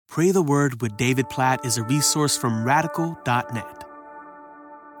Pray the Word with David Platt is a resource from radical.net.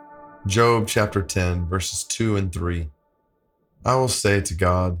 Job chapter 10, verses 2 and 3. I will say to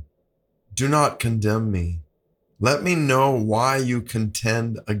God, do not condemn me. Let me know why you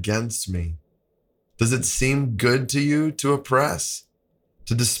contend against me. Does it seem good to you to oppress,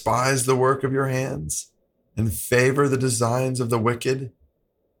 to despise the work of your hands, and favor the designs of the wicked?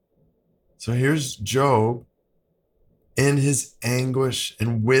 So here's Job in his anguish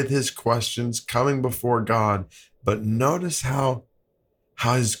and with his questions coming before God. But notice how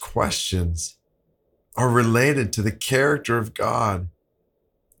his questions are related to the character of God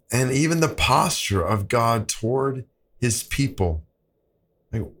and even the posture of God toward his people.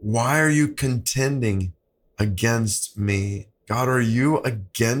 Like, why are you contending against me? God, are you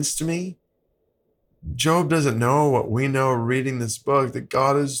against me? Job doesn't know what we know reading this book, that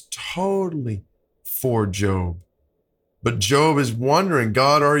God is totally for Job. But Job is wondering,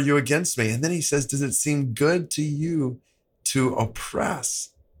 God, are you against me? And then he says, does it seem good to you to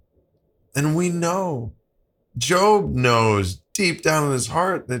oppress? And we know, Job knows deep down in his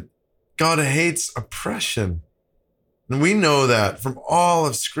heart that God hates oppression. And we know that from all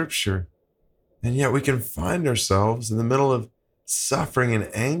of Scripture. And yet we can find ourselves in the middle of suffering and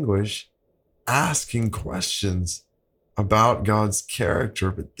anguish, asking questions about God's character.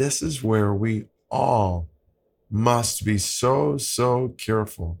 But this is where we all must be so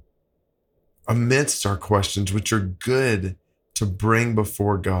careful amidst our questions, which are good to bring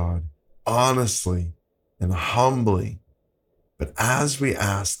before God honestly and humbly. But as we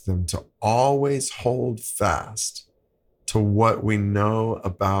ask them, to always hold fast to what we know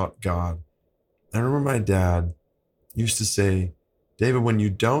about God. I remember my dad used to say, David, when you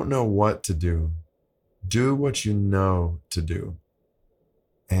don't know what to do what you know to do.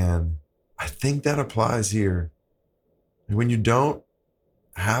 And I think that applies here. When you don't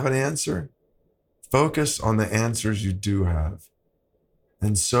have an answer, focus on the answers you do have.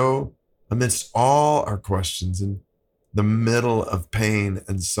 And so, amidst all our questions, in the middle of pain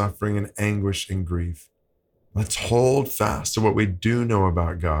and suffering and anguish and grief, let's hold fast to what we do know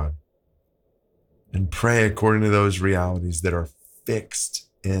about God and pray according to those realities that are fixed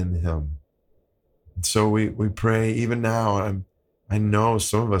in Him. And so we pray even now. I know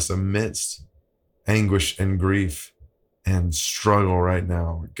some of us amidst anguish and grief and struggle right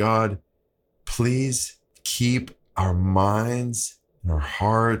now. God, please keep our minds and our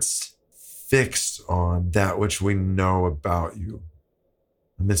hearts fixed on that which we know about you.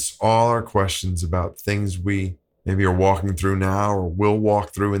 Amidst all our questions about things we maybe are walking through now or will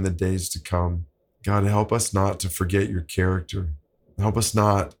walk through in the days to come, God, help us not to forget your character. Help us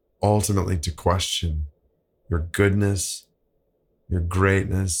not ultimately to question your goodness, your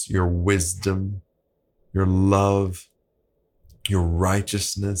greatness, your wisdom, your love, your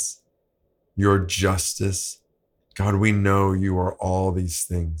righteousness, your justice. God, we know you are all these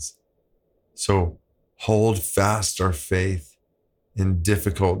things. So hold fast our faith in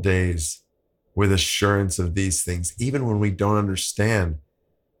difficult days with assurance of these things, even when we don't understand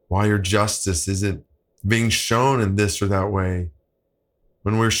why your justice isn't being shown in this or that way,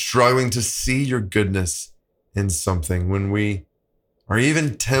 when we're struggling to see your goodness in something, when we are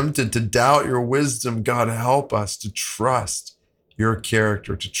even tempted to doubt your wisdom. God, help us to trust your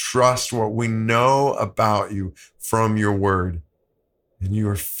character, to trust what we know about you from your word. And you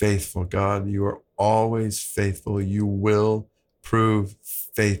are faithful, God. You are always faithful. You will prove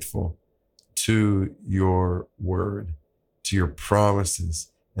faithful to your word, to your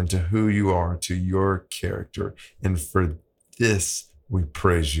promises, and to who you are, to your character. And for this, we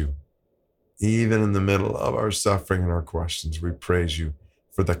praise you. Even in the middle of our suffering and our questions, we praise you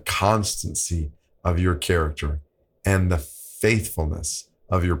for the constancy of your character and the faithfulness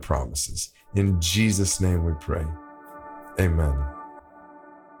of your promises. In Jesus' name we pray. Amen.